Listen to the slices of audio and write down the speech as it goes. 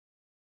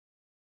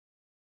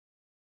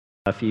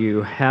If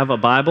you have a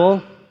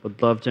Bible,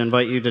 would love to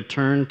invite you to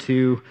turn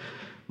to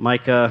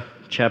Micah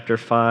chapter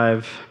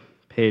 5,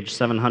 page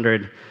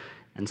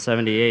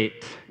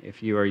 778,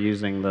 if you are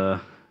using the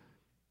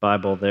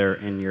Bible there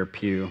in your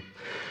pew.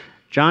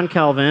 John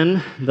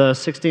Calvin, the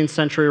 16th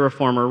century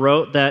reformer,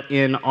 wrote that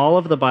in all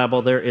of the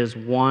Bible there is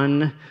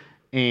one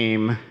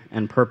aim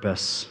and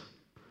purpose: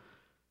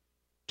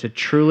 to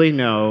truly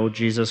know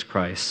Jesus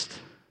Christ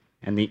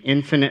and the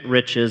infinite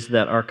riches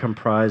that are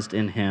comprised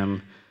in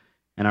him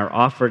and are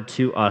offered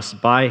to us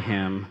by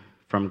him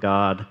from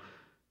God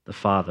the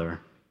Father.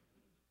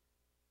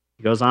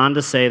 He goes on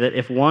to say that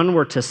if one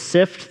were to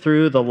sift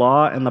through the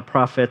law and the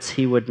prophets,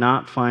 he would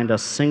not find a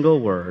single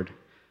word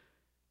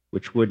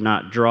which would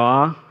not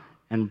draw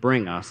and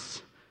bring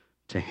us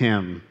to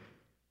him.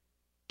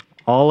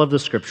 All of the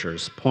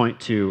scriptures point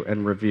to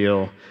and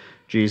reveal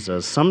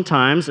Jesus.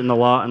 Sometimes in the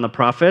law and the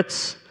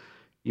prophets,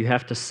 you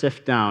have to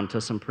sift down to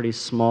some pretty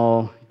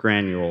small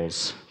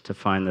granules to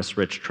find this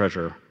rich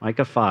treasure.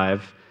 Micah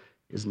 5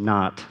 is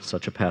not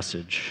such a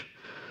passage.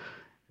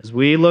 As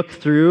we look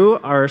through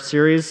our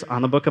series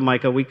on the book of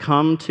Micah, we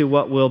come to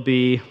what will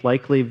be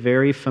likely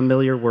very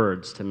familiar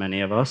words to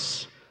many of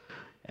us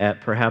at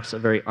perhaps a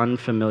very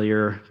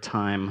unfamiliar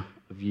time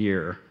of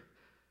year.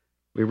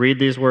 We read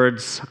these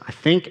words, I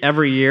think,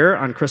 every year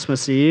on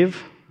Christmas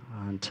Eve.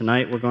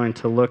 Tonight we're going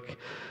to look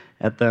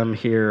at them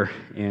here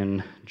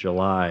in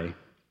July.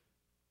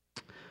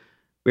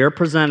 We are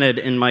presented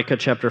in Micah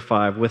chapter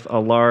 5 with a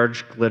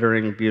large,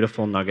 glittering,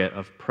 beautiful nugget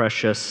of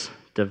precious,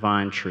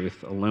 divine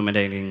truth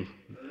illuminating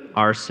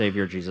our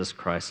Savior Jesus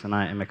Christ, and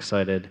I am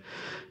excited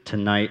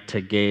tonight to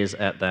gaze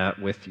at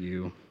that with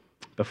you.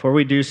 Before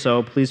we do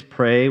so, please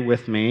pray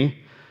with me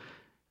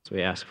as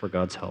we ask for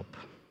God's help.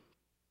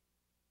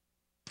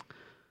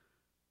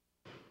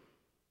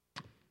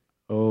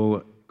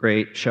 O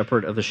great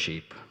shepherd of the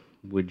sheep,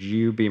 would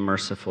you be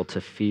merciful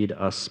to feed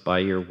us by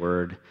your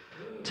word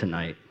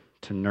tonight,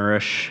 to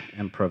nourish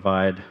and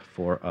provide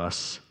for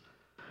us?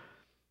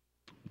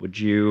 Would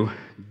you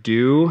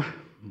do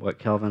what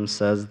Calvin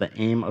says the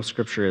aim of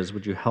Scripture is?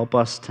 Would you help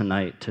us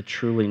tonight to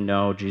truly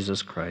know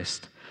Jesus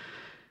Christ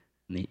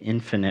and the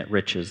infinite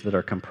riches that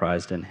are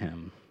comprised in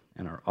him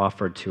and are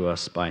offered to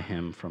us by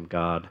him from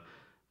God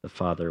the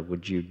Father?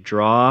 Would you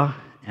draw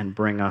and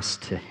bring us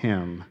to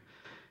him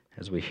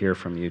as we hear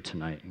from you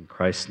tonight? In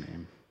Christ's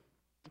name,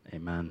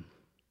 amen.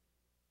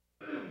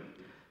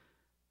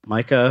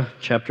 Micah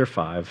chapter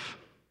 5.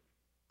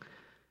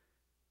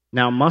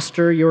 Now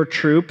muster your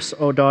troops,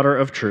 O daughter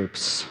of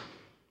troops.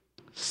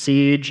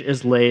 Siege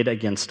is laid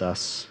against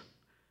us.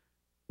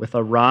 With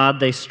a rod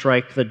they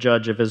strike the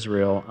judge of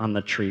Israel on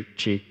the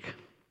cheek.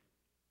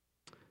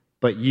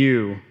 But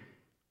you,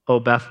 O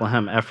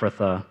Bethlehem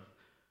Ephrathah,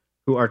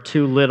 who are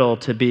too little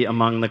to be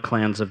among the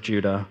clans of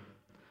Judah,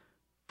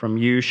 from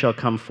you shall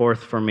come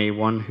forth for me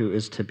one who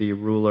is to be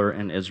ruler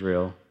in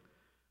Israel,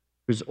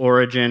 whose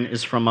origin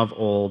is from of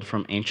old,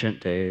 from ancient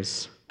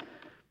days.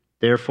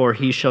 Therefore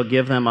he shall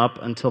give them up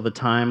until the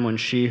time when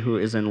she who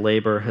is in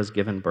labor has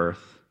given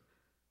birth.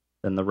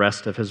 Then the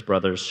rest of his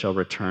brothers shall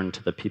return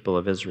to the people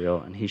of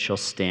Israel, and he shall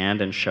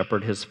stand and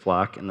shepherd his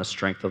flock in the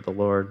strength of the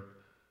Lord,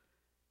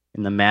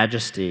 in the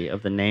majesty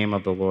of the name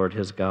of the Lord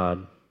his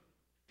God.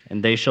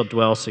 And they shall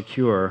dwell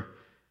secure,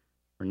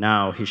 for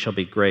now he shall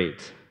be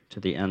great to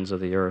the ends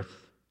of the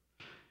earth,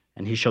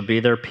 and he shall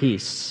be their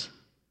peace.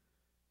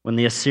 When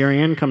the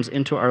Assyrian comes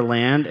into our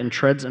land and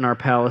treads in our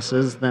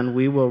palaces, then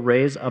we will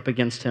raise up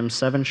against him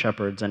 7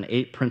 shepherds and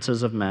 8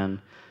 princes of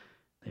men.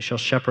 They shall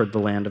shepherd the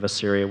land of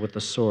Assyria with the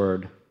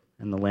sword,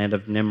 and the land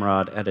of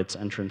Nimrod at its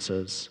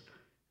entrances.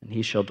 And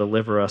he shall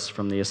deliver us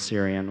from the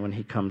Assyrian when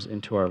he comes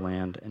into our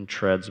land and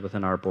treads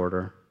within our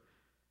border.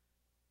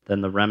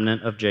 Then the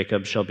remnant of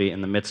Jacob shall be in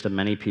the midst of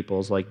many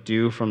peoples, like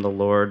dew from the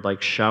Lord,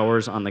 like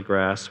showers on the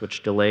grass,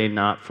 which delay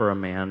not for a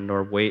man,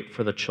 nor wait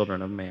for the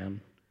children of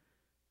man.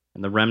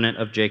 And the remnant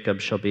of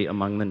Jacob shall be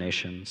among the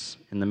nations,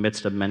 in the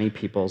midst of many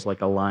peoples, like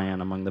a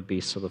lion among the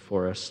beasts of the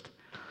forest,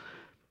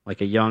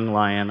 like a young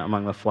lion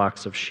among the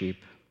flocks of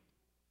sheep,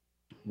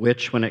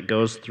 which, when it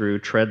goes through,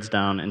 treads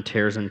down and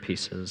tears in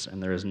pieces,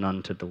 and there is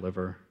none to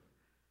deliver.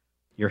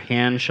 Your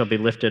hand shall be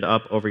lifted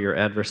up over your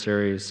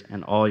adversaries,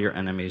 and all your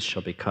enemies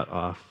shall be cut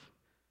off.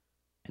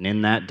 And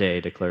in that day,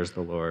 declares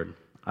the Lord,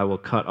 I will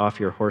cut off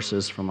your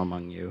horses from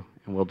among you,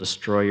 and will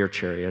destroy your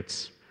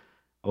chariots.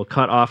 I will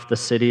cut off the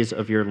cities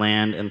of your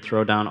land and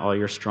throw down all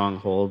your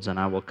strongholds, and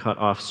I will cut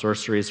off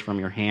sorceries from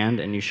your hand,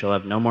 and you shall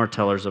have no more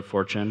tellers of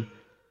fortune.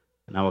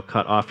 And I will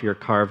cut off your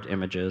carved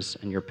images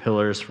and your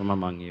pillars from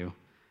among you,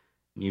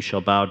 and you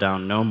shall bow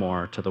down no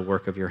more to the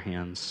work of your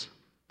hands.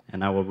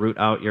 And I will root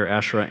out your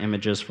Asherah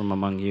images from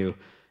among you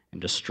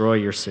and destroy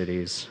your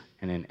cities,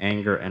 and in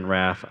anger and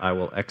wrath I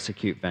will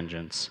execute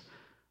vengeance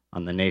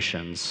on the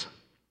nations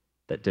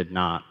that did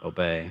not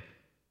obey.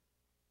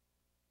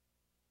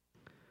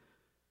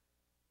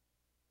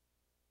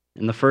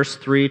 In the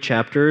first 3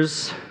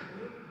 chapters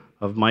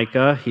of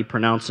Micah, he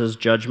pronounces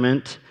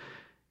judgment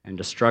and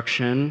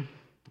destruction.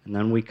 And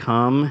then we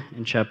come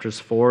in chapters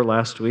 4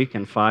 last week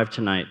and 5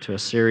 tonight to a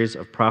series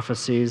of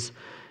prophecies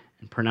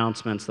and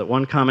pronouncements that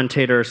one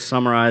commentator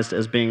summarized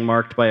as being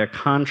marked by a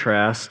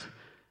contrast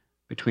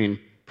between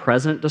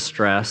present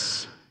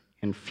distress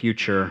and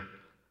future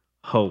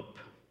hope.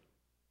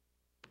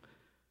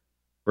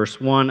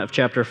 Verse 1 of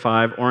chapter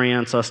 5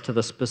 orients us to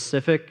the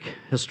specific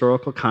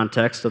historical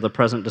context of the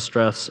present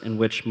distress in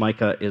which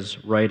Micah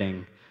is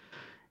writing.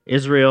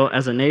 Israel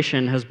as a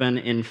nation has been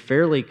in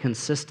fairly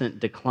consistent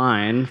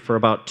decline for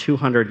about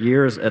 200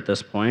 years at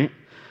this point,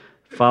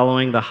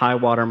 following the high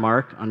water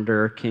mark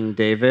under King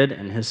David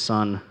and his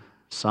son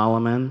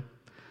Solomon.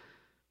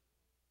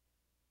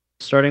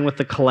 Starting with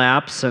the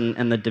collapse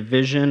and the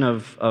division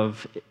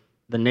of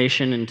the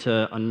nation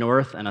into a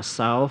north and a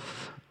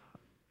south,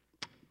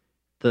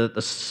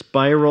 the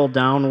spiral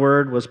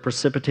downward was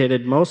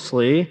precipitated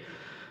mostly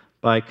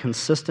by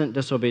consistent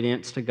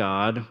disobedience to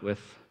God with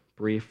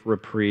brief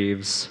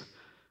reprieves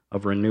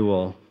of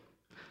renewal.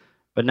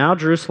 But now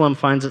Jerusalem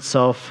finds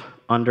itself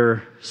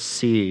under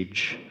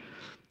siege.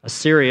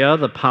 Assyria,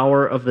 the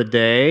power of the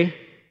day,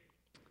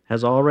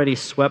 has already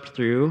swept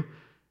through,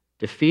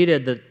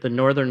 defeated the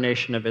northern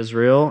nation of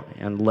Israel,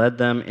 and led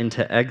them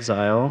into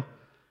exile,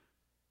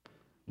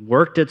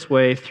 worked its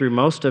way through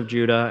most of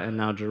Judah, and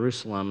now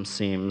Jerusalem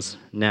seems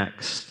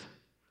next.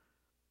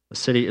 The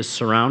city is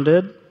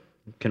surrounded.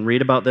 You can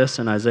read about this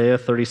in Isaiah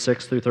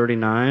 36 through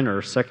 39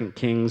 or 2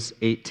 Kings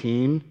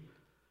 18.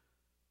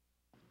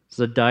 It's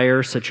a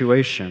dire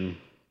situation.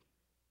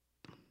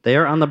 They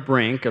are on the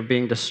brink of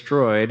being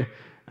destroyed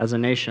as a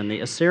nation. The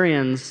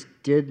Assyrians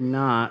did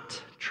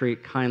not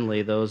treat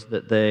kindly those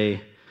that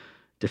they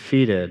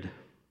defeated.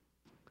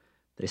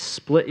 They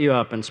split you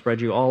up and spread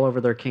you all over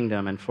their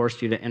kingdom and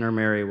forced you to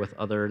intermarry with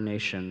other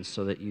nations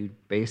so that you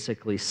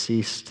basically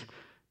ceased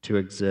to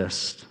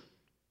exist.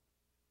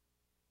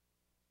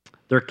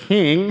 Their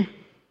king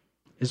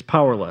is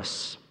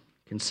powerless.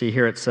 You can see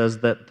here it says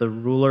that the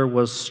ruler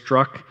was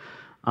struck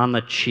on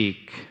the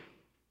cheek,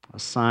 a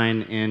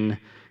sign in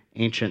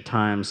ancient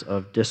times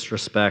of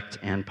disrespect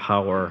and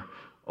power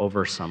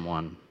over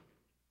someone.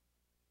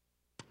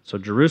 So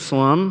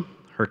Jerusalem,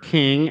 her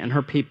king, and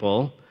her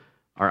people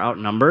are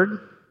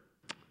outnumbered,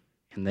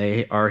 and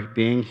they are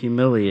being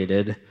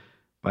humiliated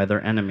by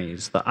their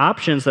enemies. The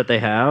options that they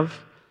have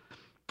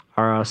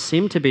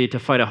seem to be to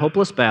fight a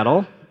hopeless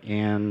battle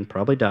and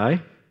probably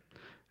die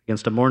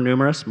against a more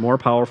numerous, more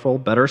powerful,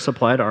 better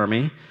supplied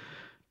army,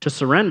 to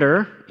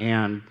surrender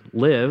and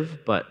live,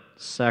 but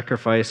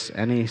sacrifice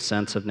any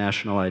sense of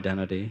national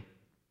identity,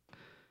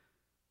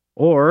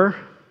 or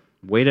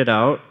wait it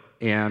out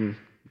and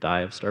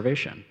die of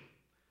starvation.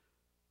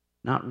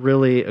 Not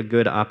really a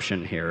good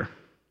option here.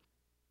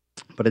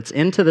 But it's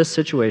into this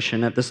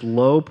situation, at this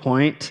low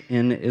point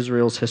in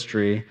Israel's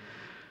history,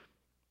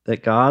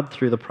 that God,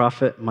 through the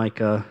prophet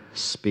Micah,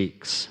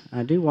 speaks.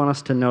 I do want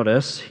us to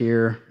notice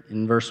here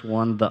in verse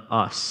 1, the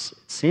us.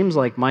 It seems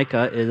like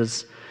Micah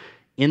is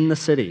in the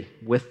city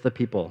with the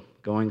people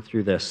going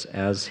through this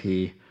as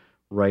he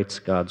writes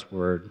God's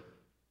word.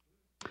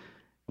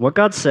 What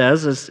God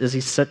says is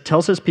he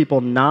tells his people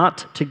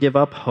not to give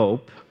up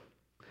hope,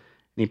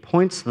 and he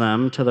points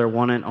them to their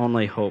one and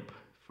only hope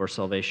for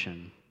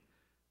salvation.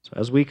 So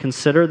as we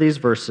consider these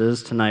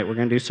verses tonight, we're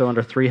going to do so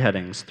under three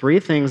headings. Three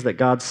things that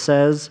God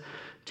says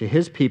to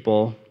his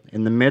people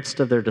in the midst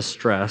of their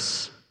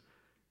distress,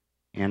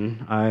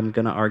 and I'm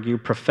going to argue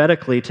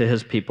prophetically to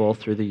his people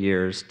through the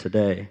years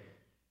today.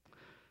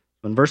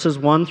 In verses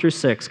 1 through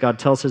 6, God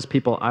tells his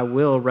people, I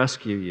will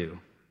rescue you.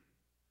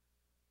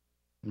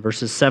 In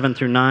verses 7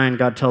 through 9,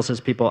 God tells his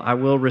people, I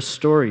will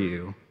restore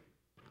you.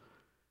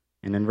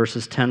 And in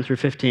verses 10 through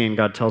 15,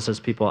 God tells his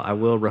people, I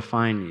will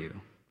refine you.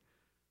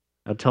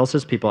 God tells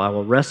his people, I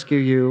will rescue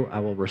you, I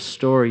will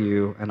restore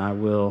you, and I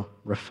will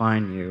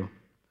refine you.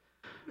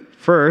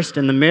 First,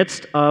 in the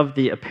midst of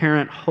the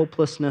apparent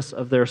hopelessness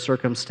of their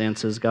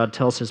circumstances, God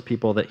tells his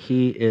people that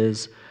he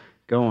is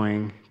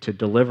going to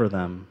deliver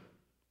them.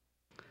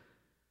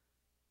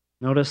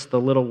 Notice the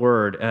little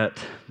word at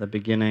the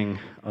beginning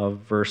of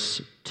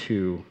verse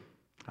 2.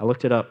 I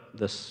looked it up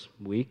this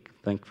week,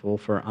 thankful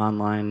for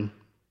online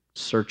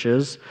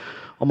searches.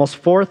 Almost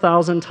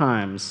 4,000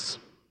 times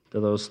do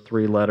those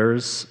three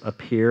letters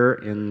appear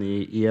in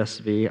the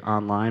ESV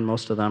online.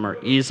 Most of them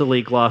are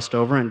easily glossed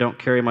over and don't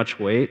carry much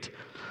weight.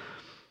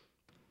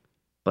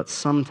 But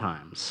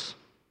sometimes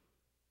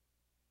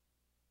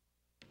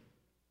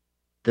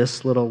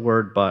this little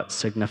word but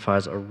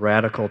signifies a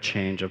radical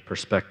change of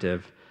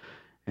perspective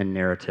and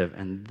narrative.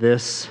 And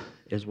this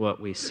is what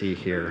we see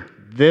here.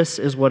 This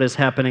is what is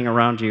happening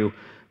around you,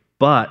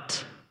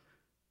 but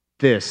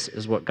this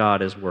is what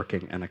God is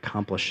working and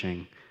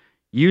accomplishing.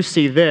 You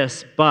see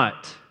this,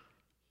 but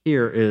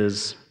here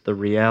is the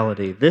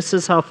reality. This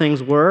is how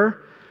things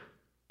were,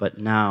 but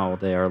now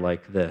they are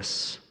like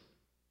this.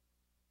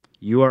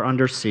 You are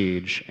under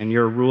siege, and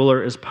your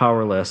ruler is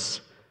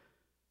powerless,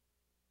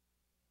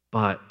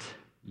 but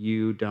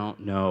you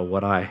don't know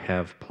what I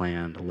have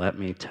planned. Let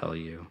me tell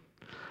you.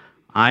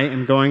 I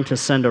am going to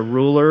send a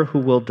ruler who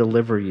will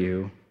deliver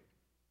you.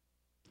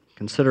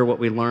 Consider what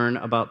we learn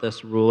about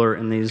this ruler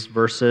in these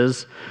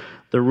verses.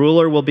 The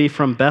ruler will be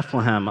from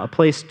Bethlehem, a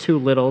place too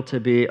little to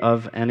be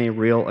of any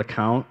real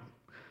account.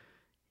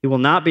 He will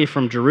not be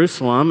from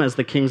Jerusalem, as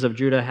the kings of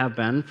Judah have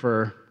been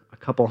for a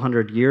couple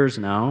hundred years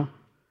now,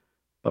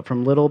 but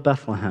from little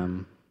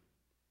Bethlehem.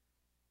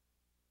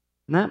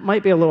 And that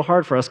might be a little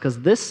hard for us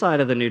because this side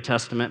of the New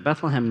Testament,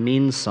 Bethlehem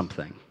means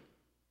something.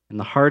 In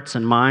the hearts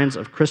and minds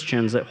of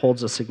Christians, it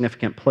holds a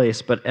significant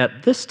place, but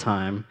at this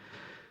time,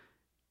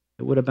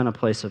 it would have been a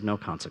place of no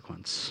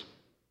consequence.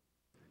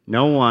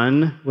 No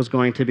one was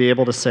going to be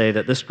able to say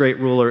that this great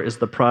ruler is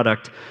the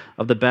product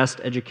of the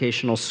best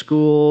educational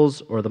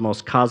schools or the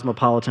most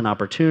cosmopolitan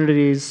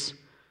opportunities.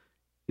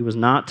 He was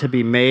not to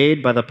be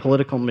made by the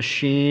political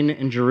machine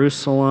in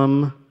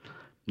Jerusalem.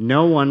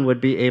 No one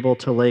would be able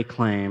to lay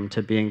claim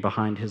to being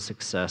behind his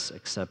success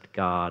except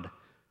God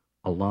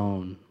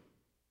alone.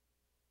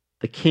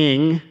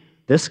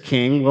 This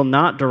king, will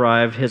not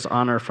derive his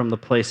honor from the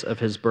place of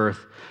his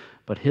birth,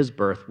 but his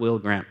birth will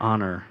grant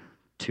honor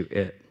to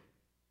it.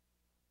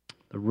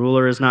 The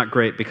ruler is not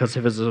great because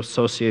of his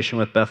association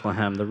with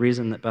Bethlehem. The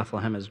reason that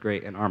Bethlehem is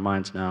great in our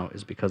minds now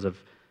is because of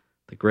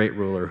the great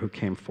ruler who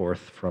came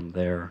forth from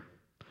there.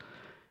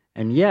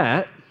 And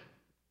yet,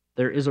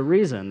 there is a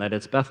reason that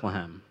it's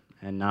Bethlehem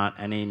and not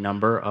any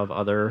number of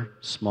other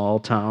small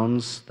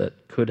towns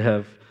that could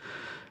have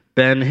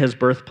been his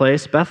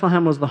birthplace.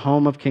 Bethlehem was the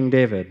home of King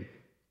David.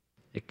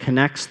 It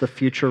connects the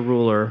future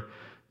ruler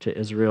to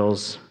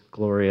Israel's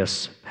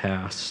glorious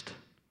past,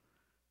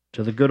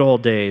 to the good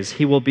old days.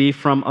 He will be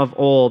from of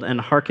old and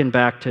hearken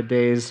back to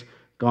days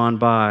gone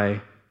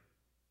by.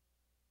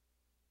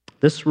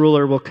 This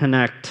ruler will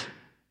connect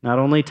not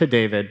only to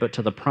David, but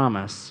to the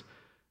promise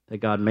that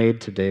God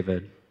made to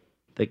David,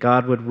 that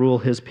God would rule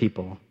his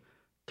people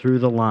through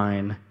the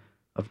line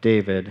of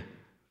David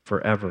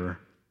forever.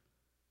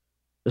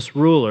 This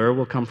ruler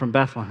will come from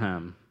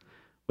Bethlehem,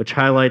 which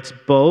highlights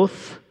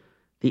both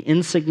the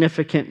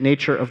insignificant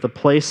nature of the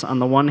place on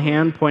the one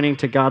hand, pointing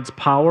to God's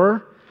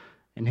power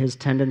and his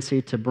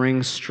tendency to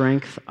bring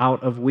strength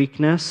out of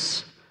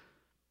weakness,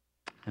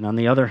 and on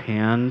the other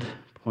hand,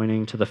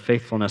 pointing to the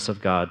faithfulness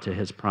of God to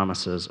his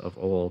promises of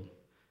old.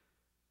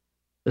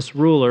 This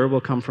ruler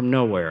will come from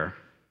nowhere,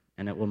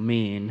 and it will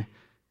mean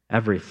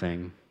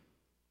everything.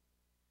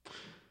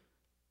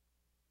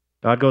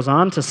 God goes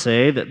on to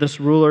say that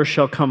this ruler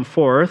shall come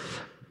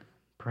forth,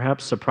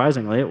 perhaps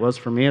surprisingly, it was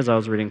for me as I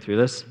was reading through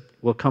this,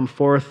 will come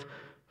forth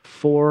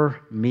for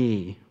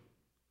me.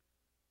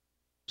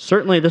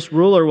 Certainly this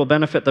ruler will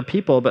benefit the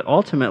people, but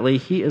ultimately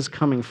he is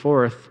coming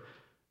forth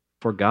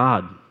for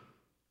God.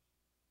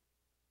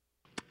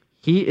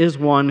 He is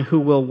one who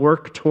will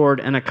work toward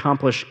and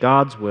accomplish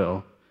God's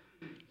will.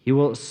 He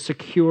will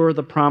secure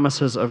the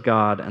promises of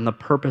God and the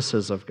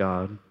purposes of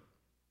God.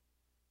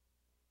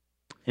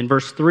 In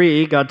verse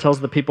 3, God tells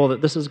the people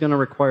that this is going to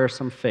require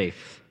some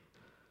faith.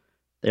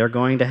 They are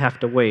going to have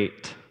to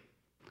wait.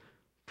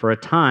 For a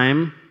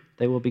time,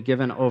 they will be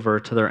given over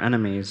to their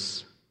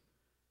enemies.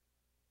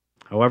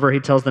 However, he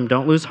tells them,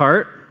 don't lose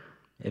heart.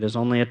 It is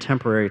only a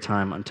temporary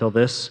time until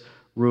this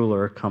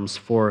ruler comes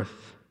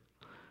forth.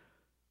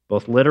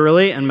 Both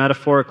literally and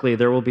metaphorically,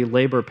 there will be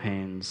labor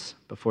pains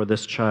before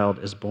this child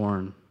is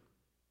born.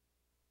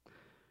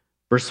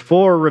 Verse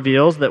 4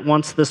 reveals that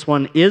once this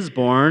one is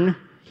born,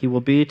 he will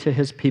be to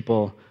his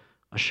people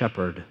a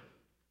shepherd.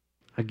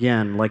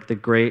 Again, like the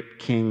great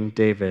King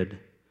David,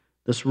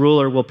 this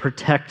ruler will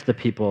protect the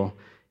people.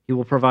 He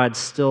will provide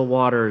still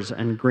waters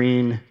and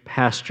green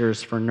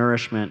pastures for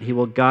nourishment. He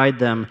will guide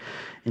them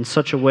in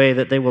such a way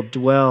that they will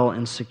dwell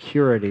in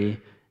security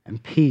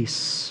and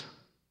peace.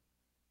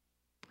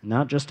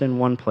 Not just in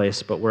one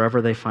place, but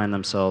wherever they find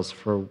themselves,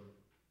 for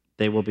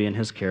they will be in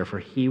his care, for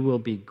he will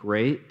be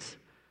great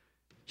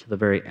to the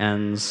very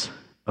ends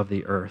of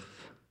the earth.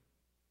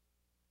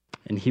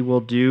 And he will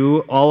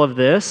do all of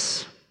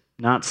this,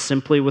 not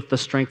simply with the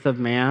strength of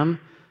man,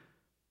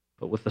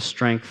 but with the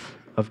strength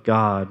of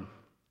God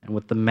and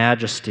with the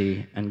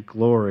majesty and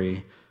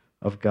glory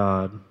of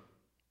God.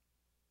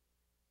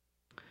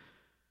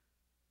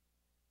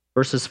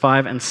 Verses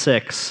 5 and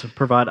 6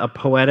 provide a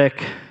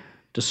poetic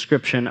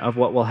description of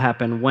what will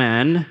happen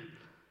when,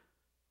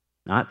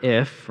 not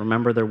if,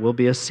 remember there will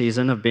be a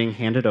season of being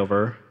handed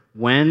over,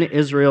 when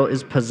Israel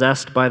is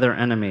possessed by their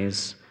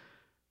enemies.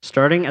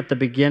 Starting at the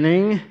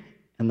beginning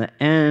and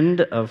the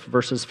end of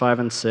verses 5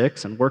 and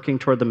 6 and working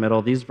toward the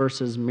middle, these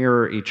verses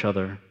mirror each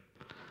other.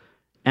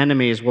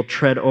 Enemies will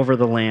tread over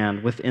the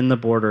land within the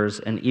borders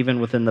and even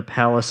within the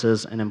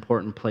palaces and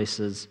important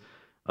places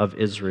of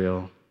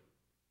Israel.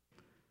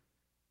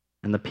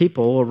 And the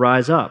people will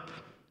rise up,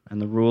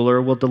 and the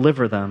ruler will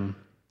deliver them,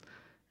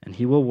 and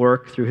he will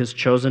work through his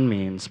chosen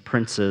means,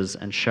 princes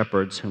and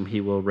shepherds whom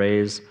he will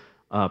raise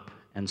up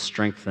and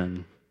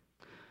strengthen.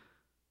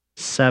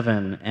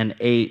 7 and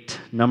 8,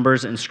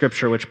 numbers in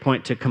Scripture which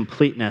point to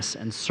completeness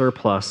and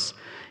surplus.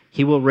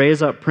 He will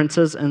raise up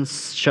princes and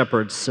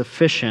shepherds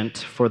sufficient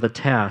for the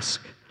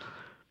task.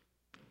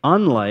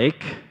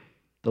 Unlike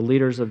the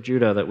leaders of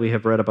Judah that we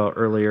have read about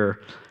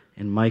earlier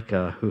in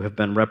Micah, who have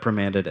been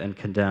reprimanded and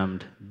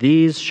condemned,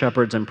 these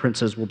shepherds and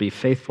princes will be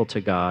faithful to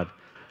God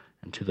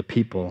and to the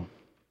people.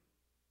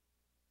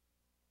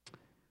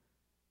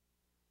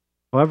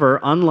 However,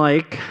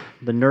 unlike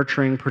the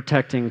nurturing,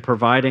 protecting,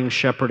 providing,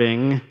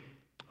 shepherding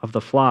of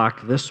the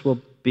flock, this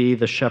will be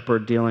the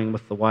shepherd dealing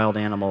with the wild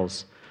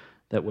animals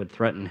that would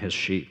threaten his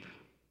sheep.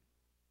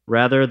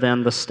 Rather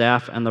than the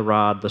staff and the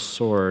rod, the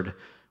sword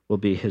will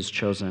be his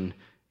chosen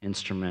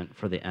instrument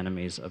for the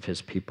enemies of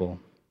his people.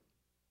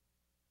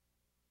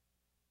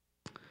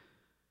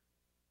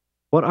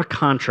 What a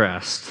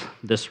contrast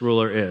this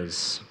ruler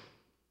is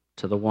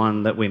to the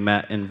one that we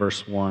met in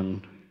verse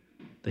 1,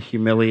 the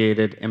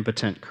humiliated,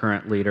 impotent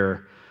current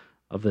leader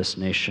of this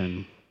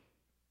nation.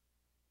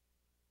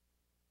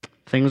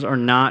 Things are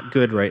not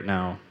good right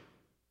now.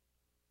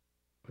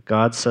 But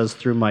God says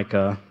through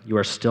Micah, "You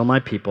are still my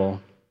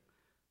people.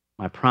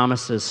 My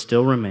promises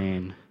still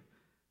remain.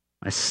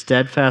 My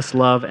steadfast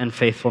love and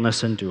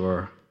faithfulness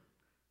endure.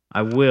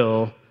 I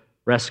will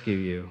rescue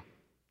you.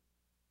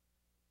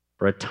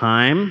 For a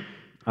time,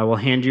 I will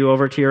hand you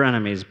over to your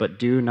enemies, but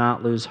do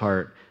not lose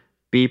heart.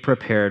 Be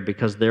prepared,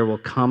 because there will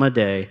come a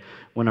day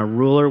when a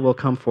ruler will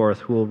come forth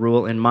who will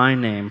rule in my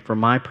name for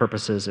my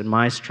purposes and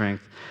my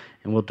strength,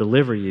 and will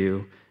deliver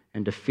you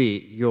and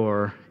defeat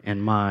your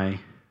and my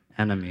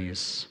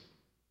enemies."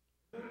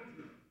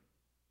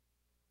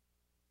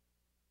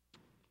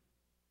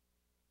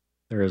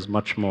 There is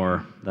much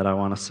more that I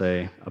want to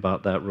say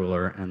about that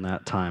ruler and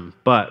that time,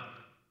 but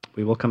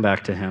we will come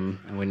back to him,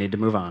 and we need to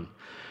move on.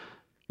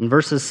 In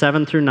verses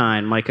 7 through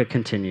 9, Micah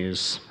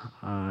continues.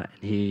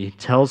 He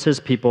tells his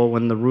people,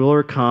 "When the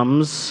ruler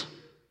comes,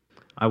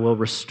 I will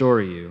restore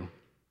you."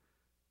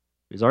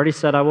 He's already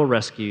said, "I will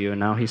rescue you," and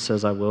now he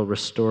says, "I will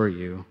restore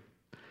you."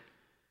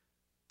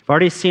 I've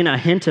already seen a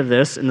hint of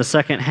this in the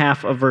second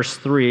half of verse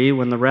 3,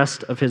 when the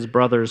rest of his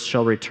brothers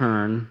shall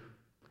return.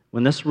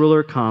 When this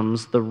ruler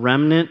comes, the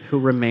remnant who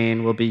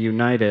remain will be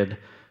united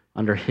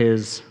under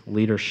his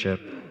leadership.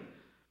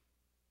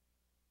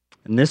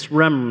 And this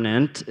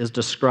remnant is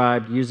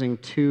described using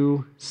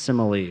two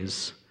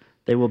similes.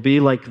 They will be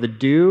like the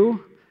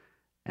dew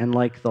and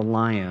like the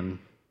lion.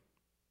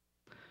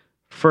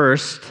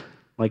 First,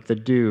 like the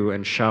dew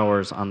and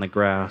showers on the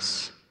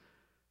grass.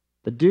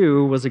 The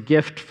dew was a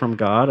gift from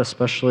God,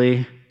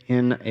 especially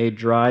in a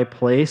dry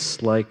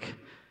place like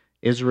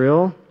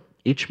Israel,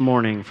 each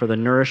morning for the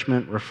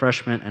nourishment,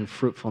 refreshment, and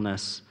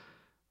fruitfulness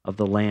of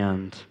the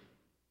land.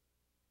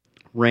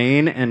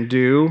 Rain and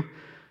dew,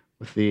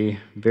 with the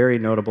very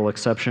notable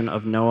exception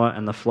of Noah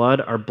and the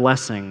flood, are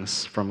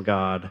blessings from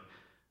God,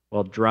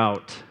 while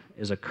drought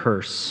is a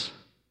curse.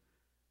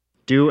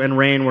 Dew and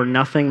rain were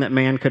nothing that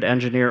man could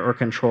engineer or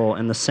control.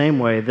 In the same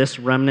way, this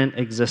remnant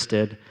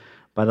existed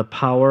by the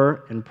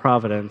power and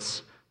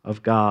providence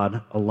of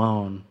God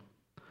alone.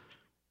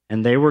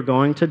 And they were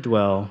going to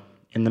dwell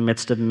in the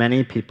midst of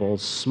many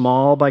peoples,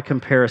 small by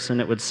comparison,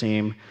 it would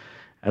seem,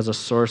 as a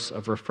source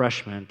of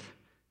refreshment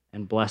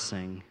and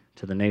blessing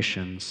to the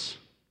nations.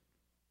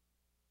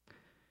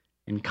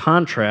 In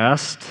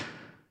contrast,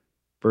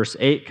 verse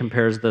 8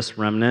 compares this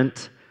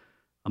remnant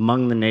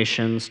among the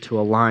nations to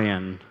a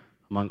lion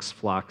amongst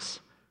flocks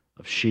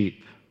of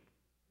sheep.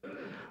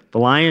 The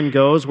lion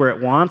goes where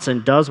it wants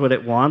and does what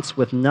it wants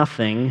with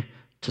nothing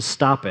to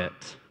stop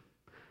it.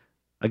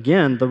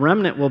 Again, the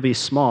remnant will be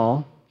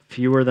small,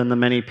 fewer than the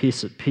many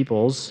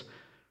peoples,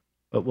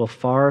 but will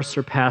far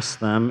surpass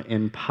them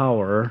in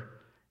power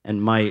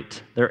and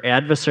might. Their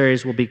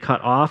adversaries will be cut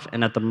off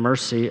and at the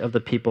mercy of the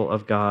people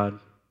of God.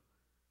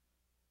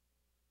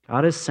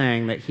 God is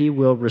saying that he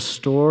will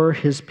restore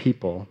his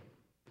people,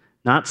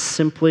 not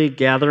simply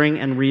gathering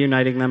and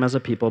reuniting them as a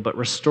people, but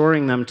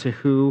restoring them to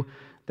who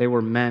they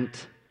were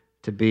meant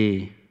to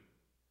be.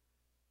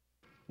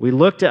 We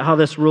looked at how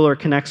this ruler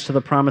connects to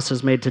the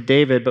promises made to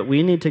David, but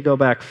we need to go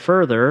back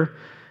further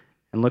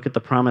and look at the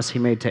promise he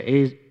made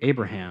to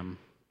Abraham,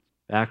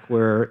 back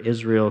where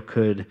Israel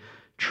could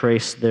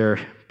trace their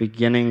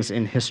beginnings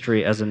in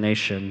history as a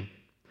nation.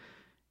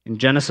 In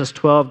Genesis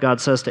 12,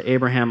 God says to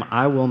Abraham,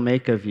 "I will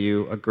make of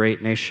you a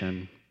great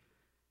nation,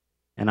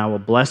 and I will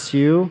bless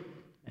you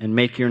and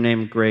make your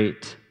name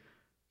great,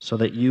 so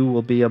that you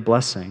will be a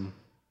blessing.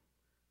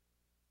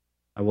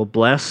 I will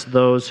bless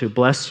those who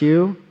bless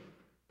you,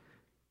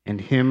 and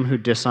him who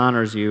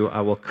dishonors you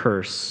I will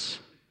curse.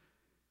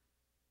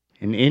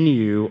 And in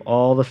you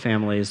all the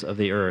families of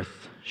the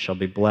earth shall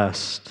be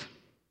blessed."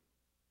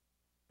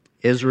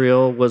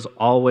 Israel was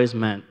always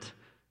meant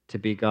to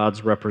be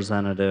God's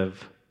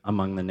representative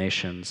among the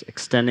nations,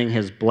 extending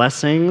his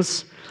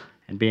blessings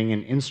and being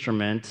an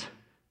instrument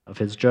of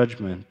his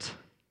judgment.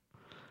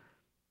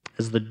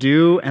 As the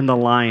dew and the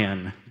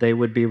lion, they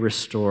would be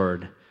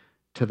restored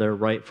to their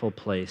rightful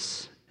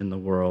place in the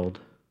world.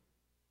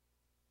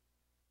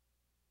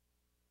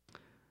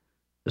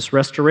 This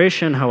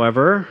restoration,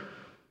 however,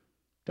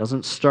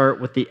 doesn't start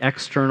with the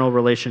external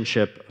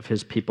relationship of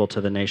his people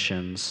to the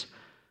nations,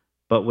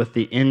 but with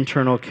the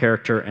internal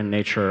character and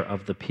nature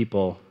of the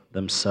people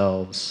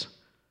themselves.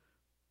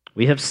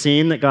 We have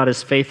seen that God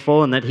is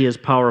faithful and that he is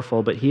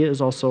powerful, but he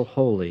is also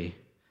holy.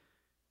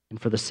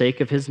 And for the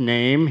sake of his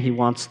name, he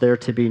wants there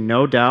to be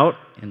no doubt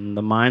in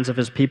the minds of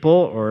his people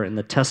or in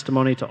the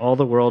testimony to all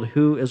the world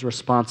who is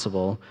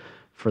responsible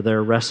for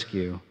their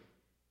rescue.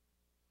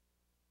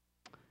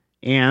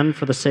 And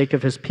for the sake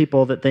of his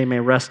people, that they may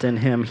rest in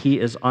him, he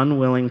is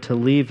unwilling to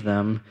leave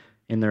them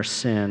in their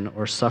sin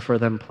or suffer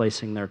them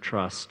placing their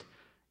trust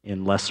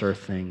in lesser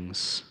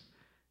things.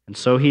 And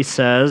so he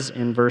says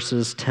in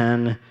verses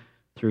 10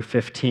 through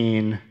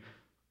 15,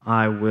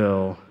 I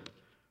will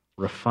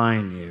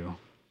refine you.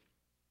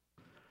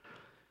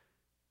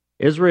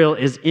 Israel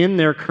is in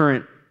their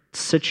current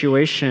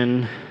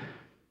situation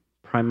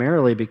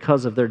primarily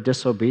because of their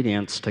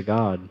disobedience to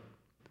God.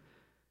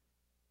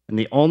 And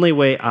the only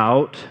way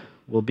out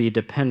will be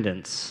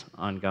dependence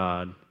on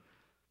God,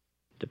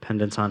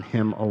 dependence on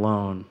him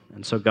alone.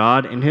 And so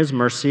God, in his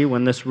mercy,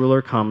 when this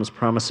ruler comes,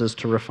 promises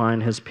to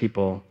refine his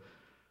people.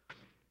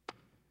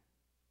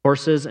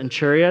 Horses and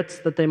chariots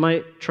that they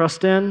might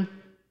trust in,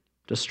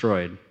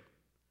 destroyed.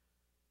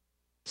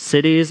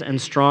 Cities and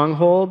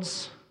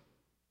strongholds,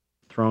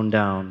 thrown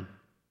down.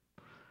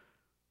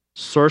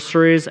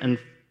 Sorceries and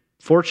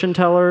fortune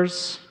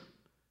tellers,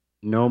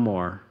 no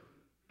more.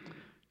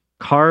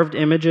 Carved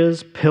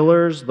images,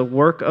 pillars, the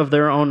work of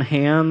their own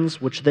hands,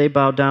 which they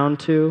bow down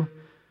to,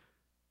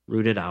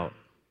 rooted out.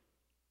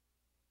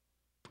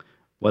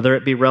 Whether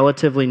it be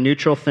relatively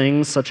neutral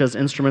things such as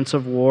instruments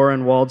of war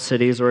and walled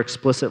cities, or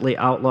explicitly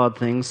outlawed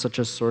things such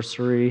as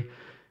sorcery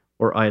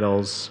or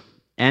idols,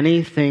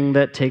 anything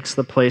that takes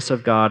the place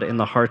of God in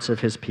the hearts of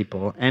his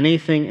people,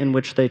 anything in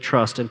which they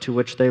trust and to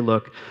which they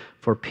look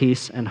for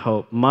peace and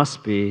hope,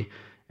 must be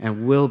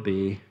and will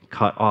be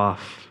cut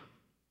off.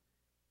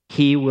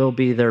 He will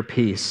be their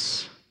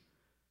peace,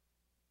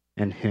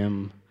 and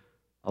him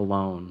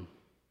alone.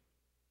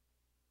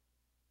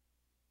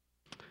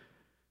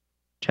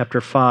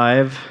 Chapter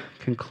 5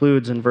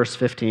 concludes in verse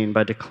 15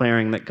 by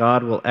declaring that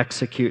God will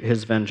execute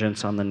his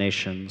vengeance on the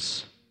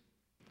nations.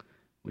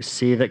 We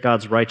see that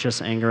God's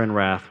righteous anger and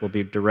wrath will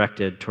be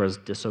directed towards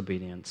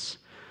disobedience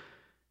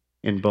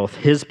in both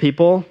his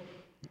people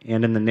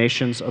and in the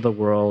nations of the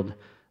world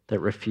that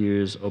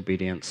refuse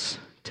obedience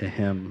to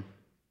him.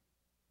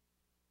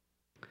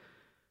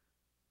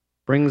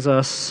 Brings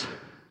us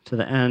to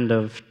the end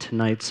of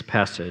tonight's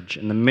passage.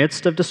 In the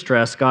midst of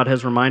distress, God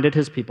has reminded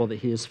his people that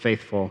he is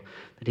faithful,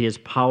 that he is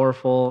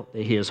powerful,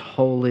 that he is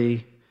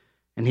holy,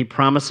 and he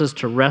promises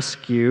to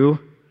rescue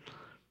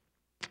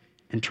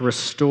and to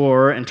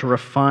restore and to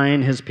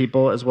refine his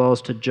people, as well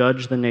as to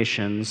judge the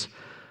nations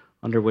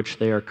under which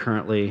they are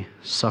currently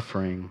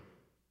suffering.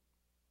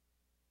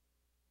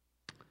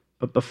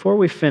 But before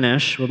we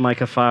finish with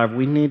Micah 5,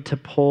 we need to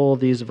pull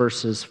these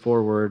verses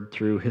forward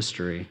through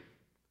history.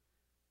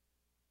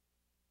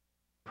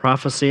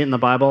 Prophecy in the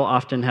Bible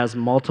often has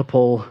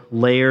multiple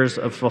layers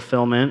of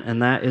fulfillment,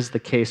 and that is the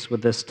case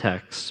with this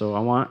text. So I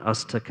want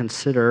us to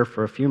consider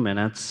for a few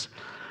minutes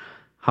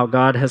how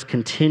God has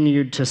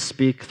continued to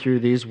speak through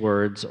these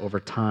words over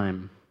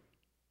time.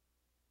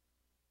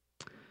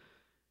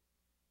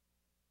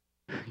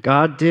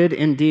 God did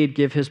indeed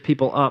give his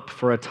people up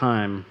for a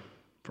time,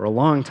 for a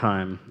long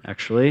time,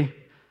 actually.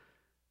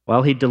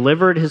 While he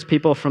delivered his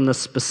people from the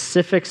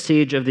specific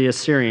siege of the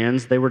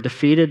Assyrians, they were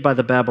defeated by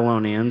the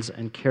Babylonians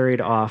and carried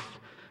off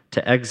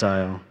to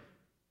exile.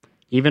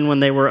 Even when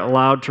they were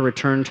allowed to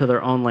return to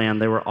their own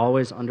land, they were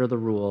always under the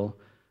rule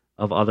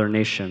of other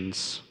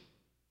nations.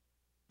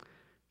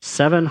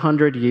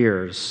 700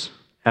 years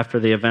after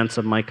the events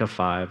of Micah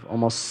 5,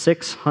 almost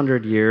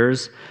 600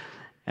 years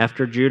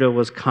after Judah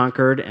was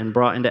conquered and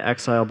brought into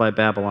exile by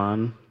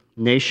Babylon,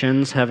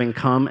 nations having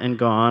come and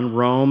gone,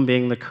 Rome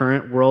being the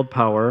current world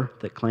power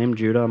that claimed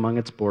Judah among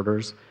its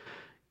borders,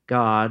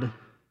 God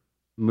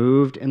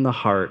moved in the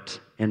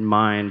heart and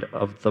mind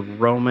of the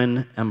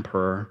Roman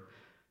emperor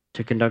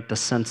to conduct a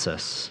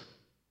census,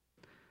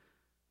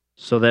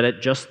 so that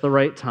at just the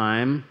right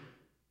time,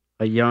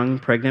 a young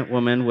pregnant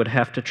woman would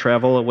have to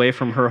travel away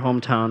from her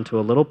hometown to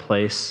a little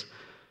place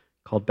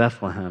called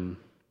Bethlehem.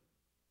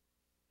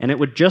 And it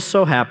would just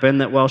so happen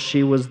that while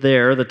she was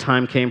there, the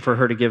time came for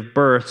her to give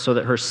birth so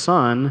that her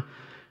son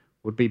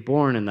would be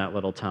born in that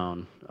little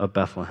town of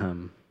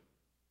Bethlehem.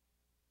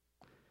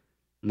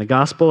 And the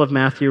Gospel of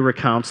Matthew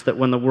recounts that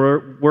when the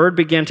word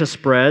began to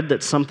spread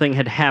that something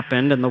had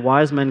happened and the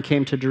wise men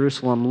came to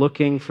Jerusalem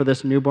looking for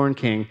this newborn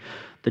king,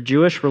 the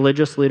Jewish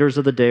religious leaders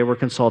of the day were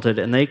consulted,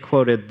 and they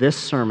quoted this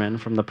sermon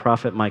from the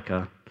prophet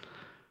Micah.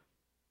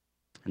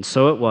 And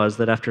so it was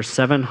that after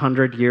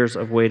 700 years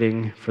of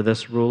waiting for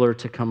this ruler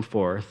to come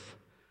forth,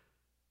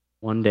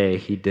 one day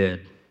he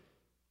did.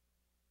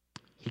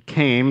 He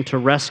came to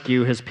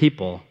rescue his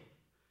people.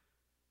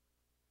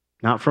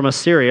 Not from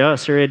Assyria.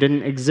 Assyria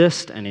didn't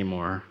exist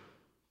anymore.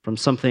 From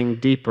something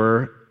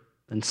deeper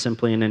than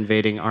simply an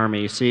invading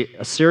army. You see,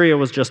 Assyria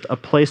was just a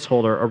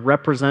placeholder, a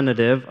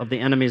representative of the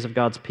enemies of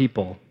God's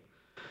people.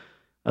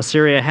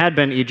 Assyria had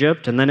been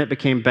Egypt, and then it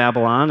became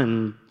Babylon,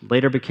 and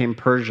later became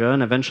Persia,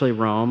 and eventually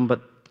Rome,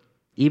 but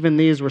even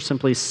these were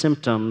simply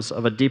symptoms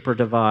of a deeper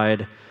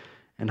divide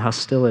and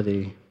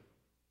hostility.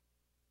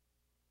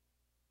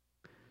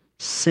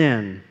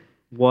 Sin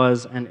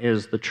was and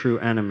is the true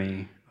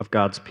enemy of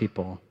God's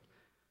people.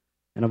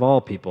 and of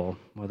all people,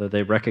 whether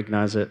they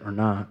recognize it or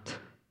not.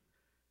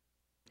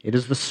 It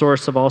is the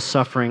source of all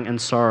suffering and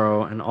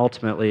sorrow, and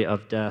ultimately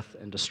of death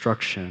and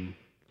destruction.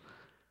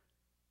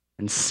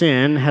 And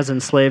sin has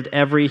enslaved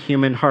every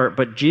human heart,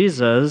 but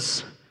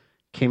Jesus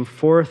came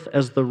forth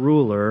as the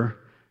ruler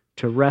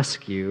to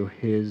rescue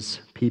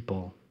his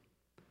people.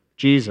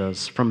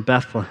 Jesus from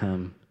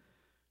Bethlehem,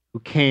 who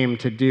came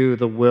to do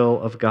the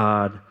will of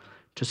God,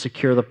 to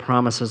secure the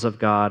promises of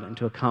God, and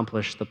to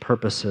accomplish the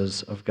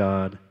purposes of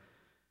God.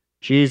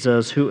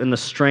 Jesus, who in the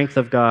strength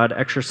of God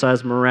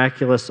exercised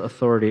miraculous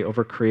authority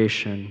over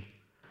creation.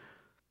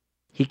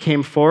 He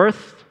came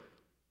forth,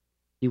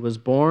 he was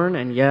born,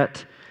 and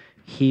yet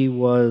he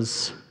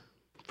was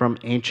from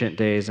ancient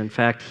days. In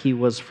fact, he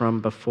was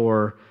from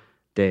before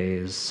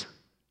days.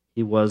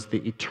 He was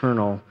the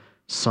eternal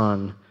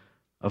Son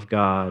of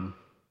God.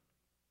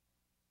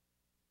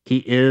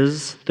 He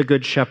is the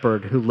Good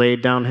Shepherd who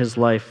laid down his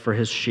life for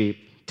his sheep,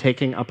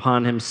 taking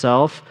upon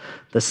himself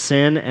the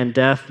sin and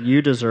death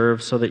you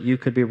deserve so that you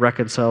could be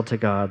reconciled to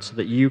God, so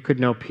that you could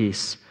know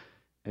peace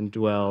and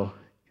dwell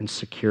in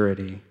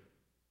security.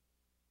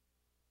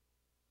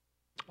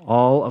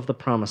 All of the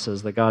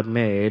promises that God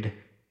made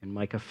in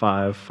Micah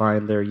 5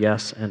 find their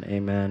yes and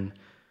amen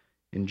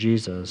in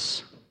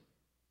Jesus.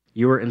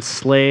 You were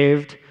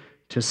enslaved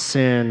to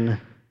sin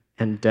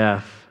and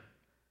death,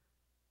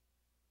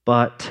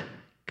 but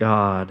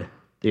God,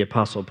 the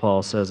Apostle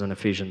Paul says in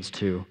Ephesians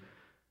 2,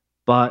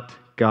 but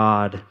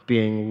God,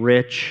 being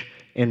rich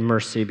in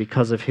mercy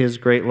because of his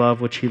great love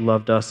which he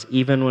loved us,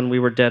 even when we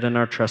were dead in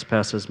our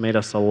trespasses, made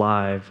us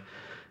alive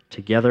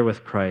together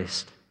with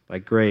Christ. By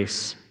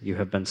grace you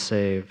have been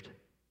saved.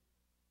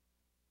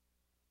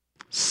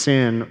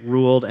 Sin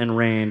ruled and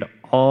reigned.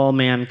 All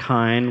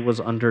mankind was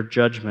under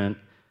judgment,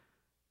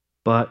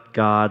 but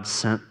God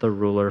sent the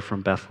ruler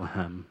from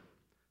Bethlehem,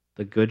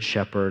 the Good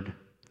Shepherd,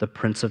 the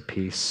Prince of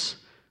Peace,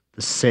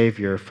 the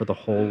Savior for the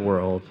whole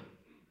world,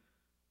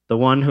 the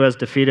one who has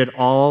defeated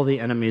all the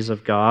enemies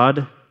of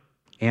God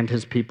and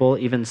his people,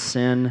 even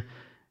sin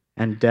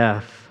and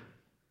death.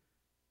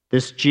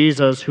 This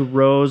Jesus who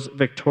rose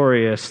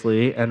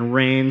victoriously and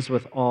reigns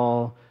with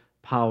all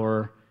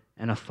power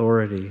and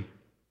authority.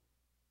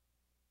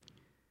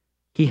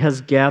 He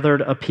has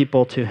gathered a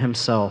people to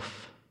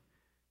himself.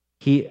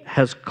 He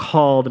has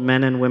called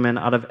men and women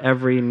out of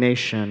every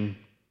nation.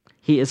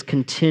 He is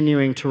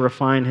continuing to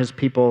refine his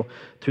people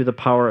through the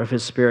power of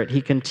his Spirit.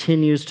 He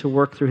continues to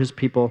work through his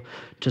people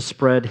to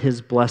spread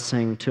his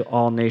blessing to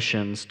all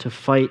nations, to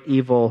fight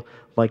evil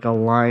like a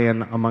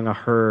lion among a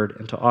herd,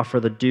 and to offer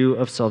the dew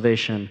of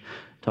salvation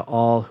to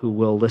all who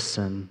will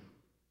listen.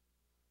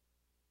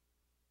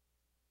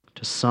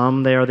 To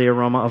some, they are the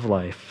aroma of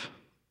life.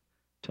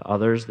 To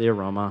others, the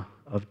aroma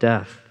of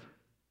death.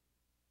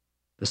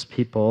 This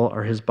people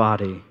are his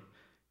body,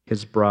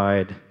 his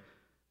bride,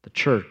 the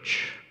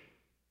church.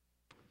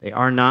 They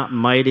are not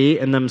mighty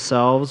in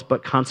themselves,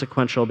 but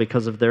consequential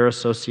because of their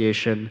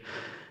association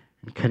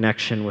and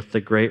connection with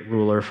the great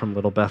ruler from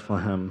little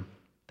Bethlehem.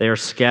 They are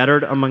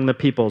scattered among the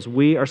peoples.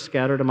 We are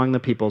scattered among the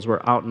peoples.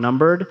 We're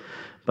outnumbered,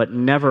 but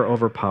never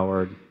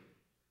overpowered,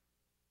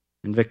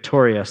 and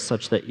victorious,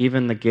 such that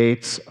even the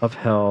gates of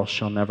hell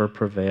shall never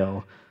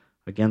prevail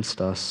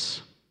against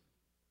us.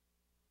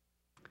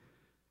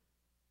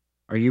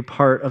 Are you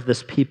part of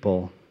this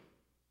people?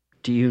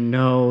 Do you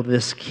know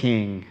this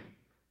King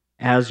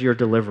as your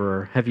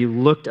deliverer? Have you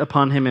looked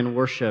upon him in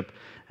worship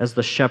as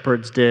the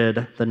shepherds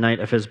did the night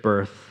of his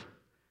birth?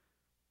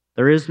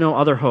 There is no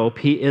other hope.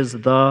 He is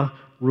the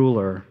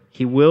ruler.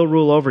 He will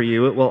rule over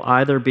you. It will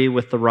either be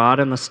with the rod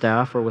and the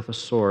staff or with a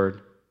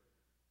sword.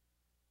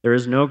 There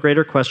is no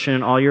greater question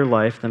in all your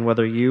life than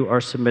whether you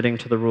are submitting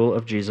to the rule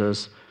of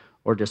Jesus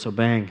or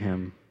disobeying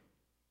him.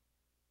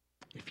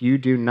 If you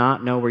do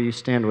not know where you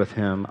stand with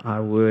him, I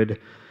would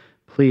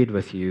plead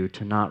with you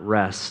to not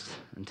rest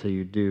until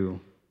you do.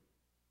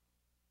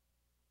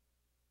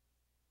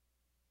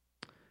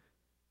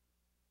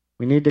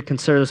 We need to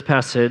consider this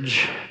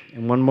passage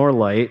in one more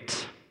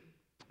light.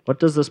 What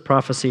does this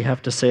prophecy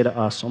have to say to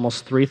us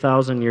almost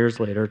 3,000 years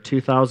later,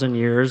 2,000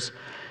 years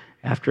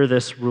after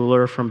this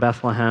ruler from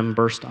Bethlehem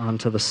burst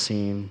onto the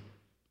scene?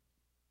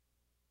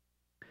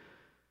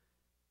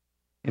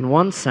 In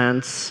one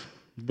sense,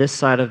 this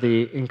side of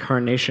the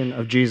incarnation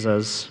of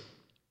Jesus,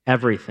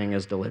 everything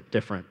is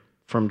different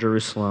from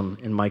Jerusalem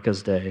in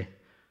Micah's day.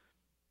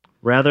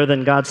 Rather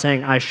than God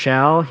saying, I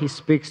shall, he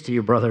speaks to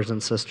you, brothers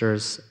and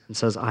sisters, and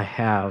says, I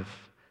have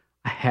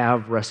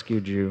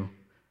rescued you.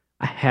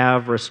 I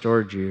have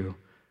restored you.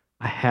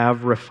 I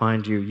have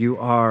refined you. You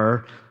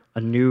are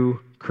a new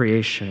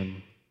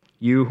creation.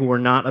 You who were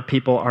not a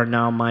people are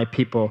now my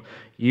people.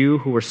 You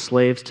who were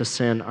slaves to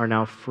sin are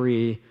now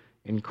free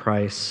in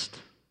Christ.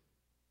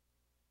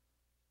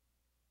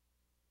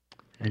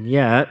 And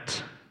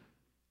yet,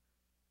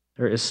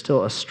 there is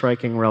still a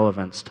striking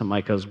relevance to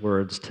Micah's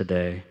words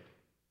today.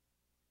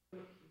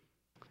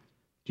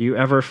 Do you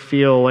ever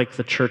feel like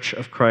the Church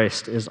of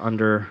Christ is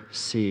under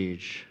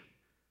siege?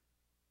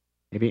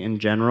 Maybe in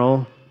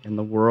general, in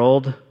the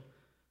world,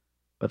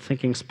 but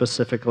thinking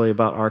specifically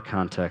about our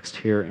context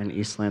here in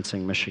East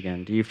Lansing,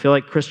 Michigan. Do you feel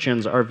like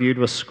Christians are viewed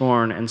with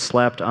scorn and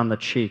slapped on the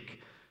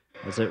cheek,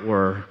 as it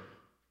were?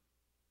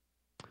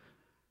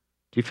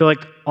 Do you feel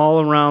like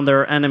all around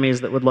there are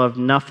enemies that would love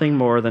nothing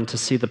more than to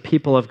see the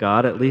people of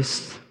God, at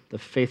least the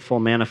faithful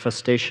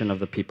manifestation of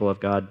the people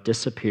of God,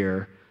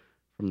 disappear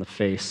from the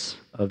face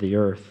of the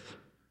earth?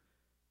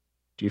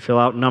 Do you feel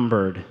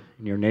outnumbered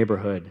in your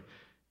neighborhood,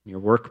 in your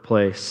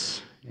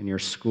workplace, in your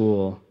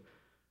school,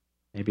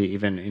 maybe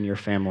even in your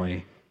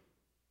family?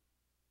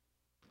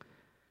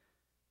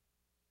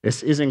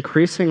 This is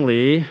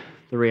increasingly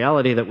the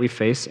reality that we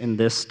face in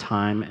this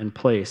time and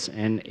place,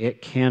 and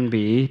it can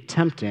be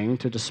tempting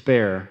to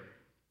despair.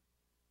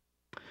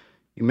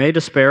 You may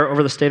despair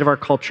over the state of our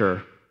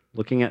culture,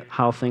 looking at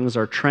how things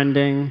are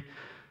trending,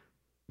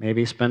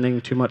 maybe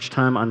spending too much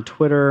time on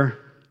Twitter.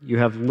 You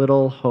have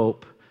little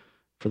hope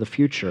for the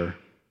future.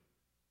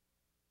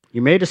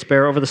 You may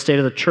despair over the state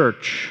of the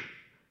church.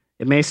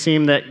 It may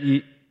seem that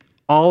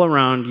all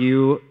around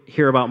you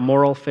hear about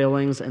moral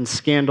failings and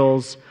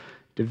scandals,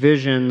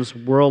 divisions,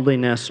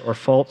 worldliness, or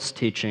false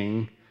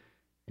teaching,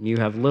 and you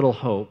have little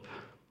hope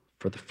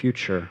for the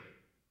future.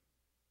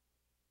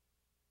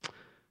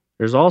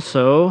 There's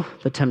also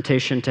the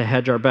temptation to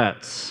hedge our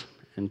bets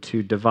and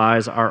to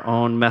devise our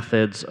own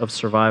methods of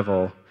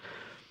survival.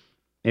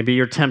 Maybe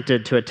you're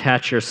tempted to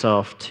attach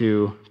yourself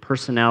to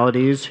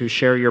personalities who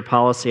share your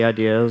policy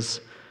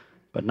ideas,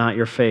 but not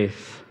your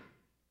faith,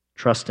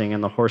 trusting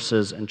in the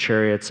horses and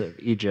chariots of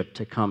Egypt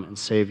to come and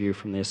save you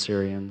from the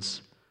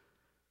Assyrians.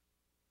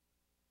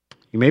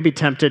 You may be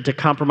tempted to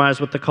compromise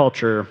with the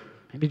culture,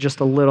 maybe just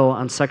a little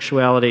on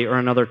sexuality or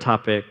another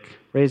topic,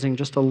 raising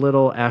just a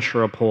little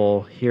Asherah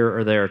pole here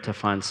or there to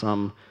find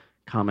some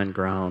common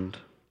ground.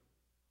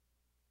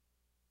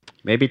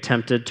 You may be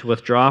tempted to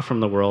withdraw from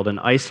the world and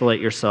isolate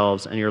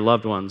yourselves and your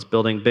loved ones,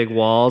 building big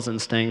walls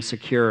and staying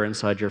secure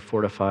inside your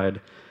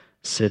fortified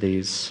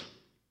cities.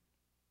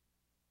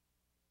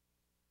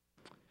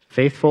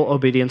 Faithful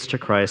obedience to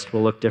Christ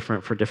will look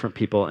different for different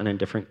people and in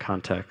different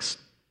contexts.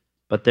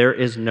 But there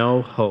is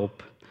no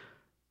hope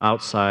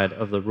outside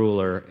of the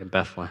ruler in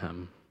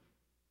Bethlehem.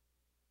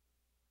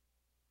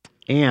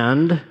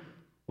 And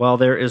while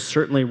there is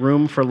certainly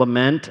room for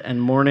lament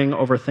and mourning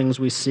over things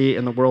we see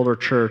in the world or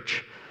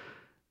church,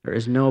 there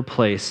is no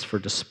place for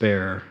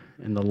despair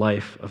in the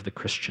life of the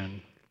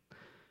Christian.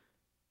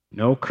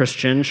 No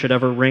Christian should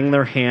ever wring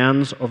their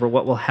hands over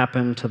what will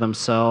happen to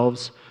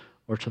themselves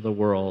or to the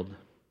world.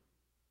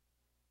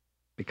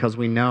 Because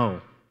we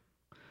know,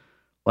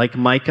 like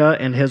Micah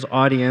and his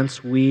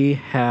audience, we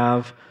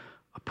have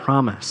a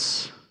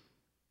promise.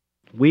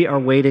 We are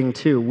waiting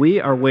too. We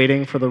are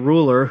waiting for the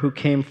ruler who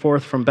came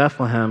forth from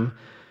Bethlehem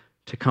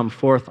to come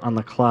forth on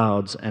the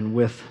clouds and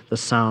with the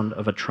sound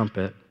of a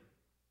trumpet.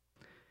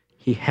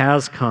 He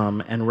has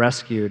come and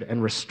rescued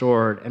and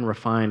restored and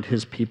refined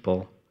his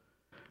people.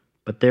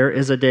 But there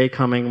is a day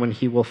coming when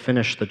he will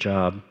finish the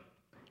job.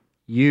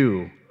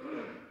 You,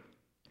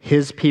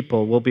 his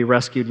people, will be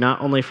rescued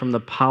not only from the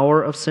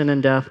power of sin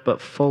and death,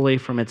 but fully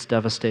from its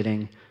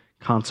devastating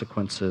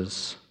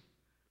consequences.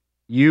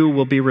 You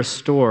will be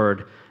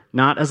restored,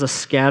 not as a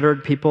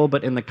scattered people,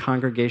 but in the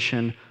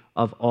congregation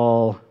of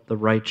all the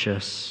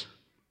righteous.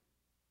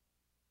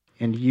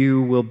 And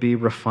you will be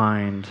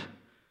refined,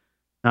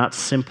 not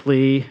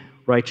simply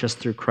righteous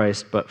through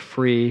Christ, but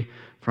free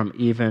from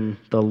even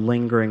the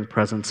lingering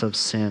presence of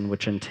sin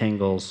which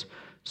entangles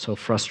so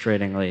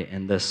frustratingly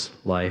in this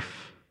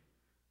life.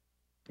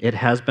 It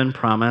has been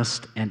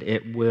promised, and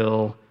it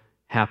will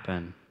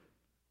happen.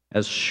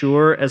 As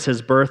sure as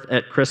his birth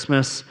at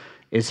Christmas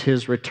is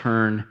his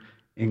return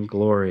in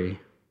glory.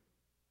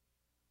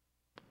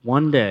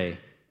 One day,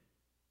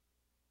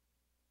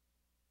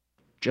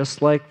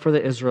 just like for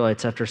the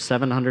Israelites after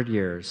 700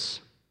 years,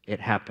 it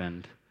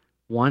happened.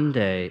 One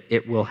day,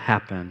 it will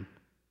happen.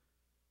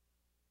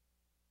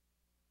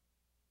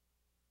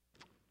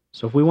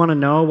 So if we want to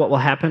know what will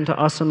happen to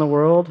us in the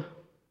world,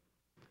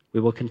 we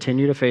will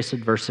continue to face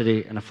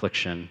adversity and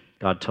affliction,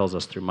 God tells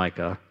us through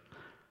Micah.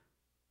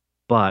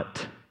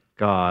 But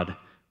God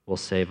will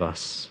save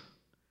us.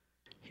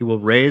 He will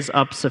raise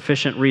up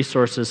sufficient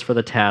resources for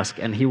the task,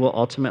 and he will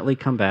ultimately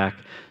come back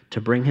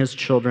to bring his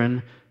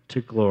children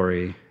to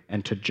glory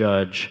and to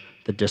judge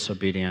the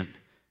disobedient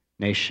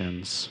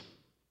nations.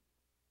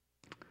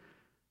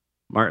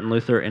 Martin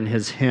Luther, in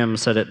his hymn,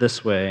 said it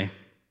this way: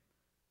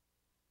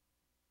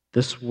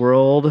 "This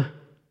world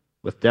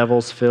with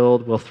devils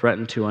filled will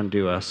threaten to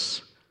undo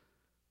us.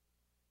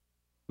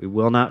 We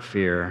will not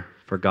fear,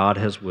 for God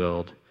has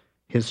willed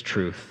his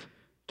truth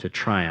to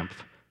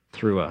triumph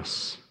through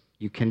us."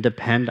 You can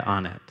depend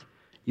on it.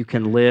 You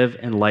can live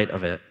in light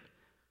of it.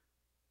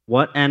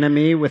 What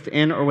enemy,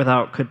 within or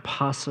without, could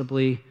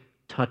possibly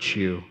touch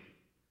you?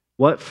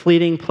 What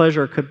fleeting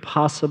pleasure could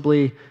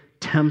possibly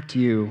tempt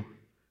you?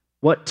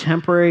 What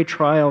temporary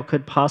trial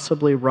could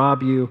possibly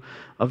rob you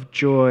of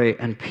joy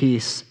and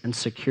peace and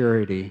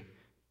security?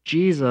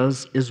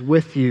 Jesus is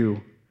with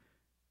you.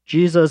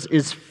 Jesus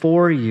is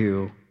for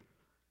you.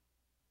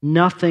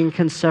 Nothing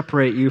can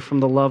separate you from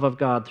the love of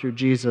God through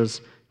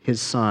Jesus,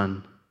 his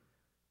Son.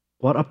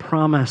 What a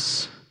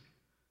promise.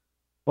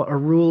 What a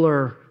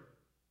ruler.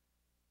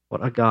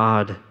 What a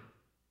God.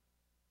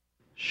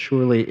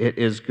 Surely it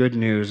is good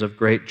news of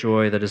great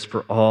joy that is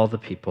for all the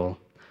people,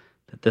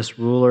 that this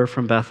ruler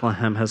from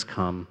Bethlehem has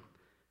come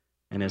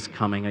and is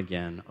coming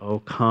again. Oh,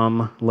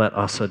 come, let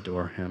us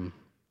adore him.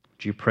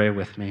 Would you pray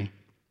with me?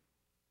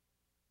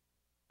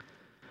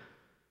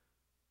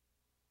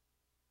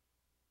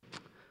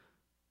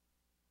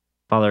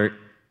 Father, it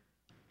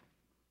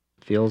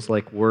feels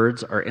like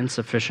words are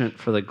insufficient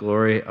for the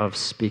glory of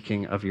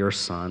speaking of your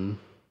Son.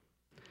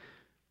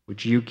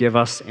 Would you give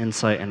us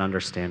insight and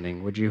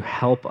understanding? Would you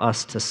help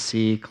us to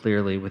see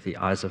clearly with the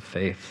eyes of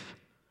faith?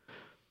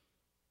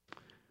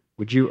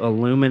 Would you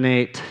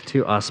illuminate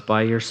to us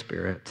by your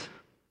Spirit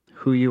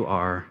who you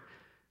are,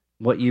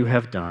 what you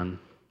have done,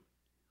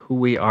 who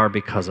we are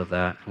because of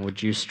that? And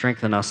would you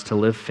strengthen us to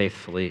live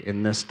faithfully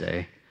in this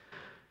day,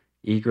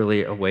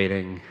 eagerly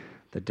awaiting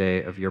the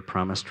day of your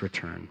promised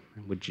return?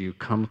 And would you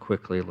come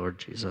quickly, Lord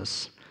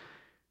Jesus?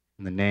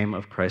 In the name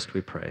of Christ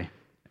we pray.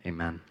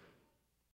 Amen.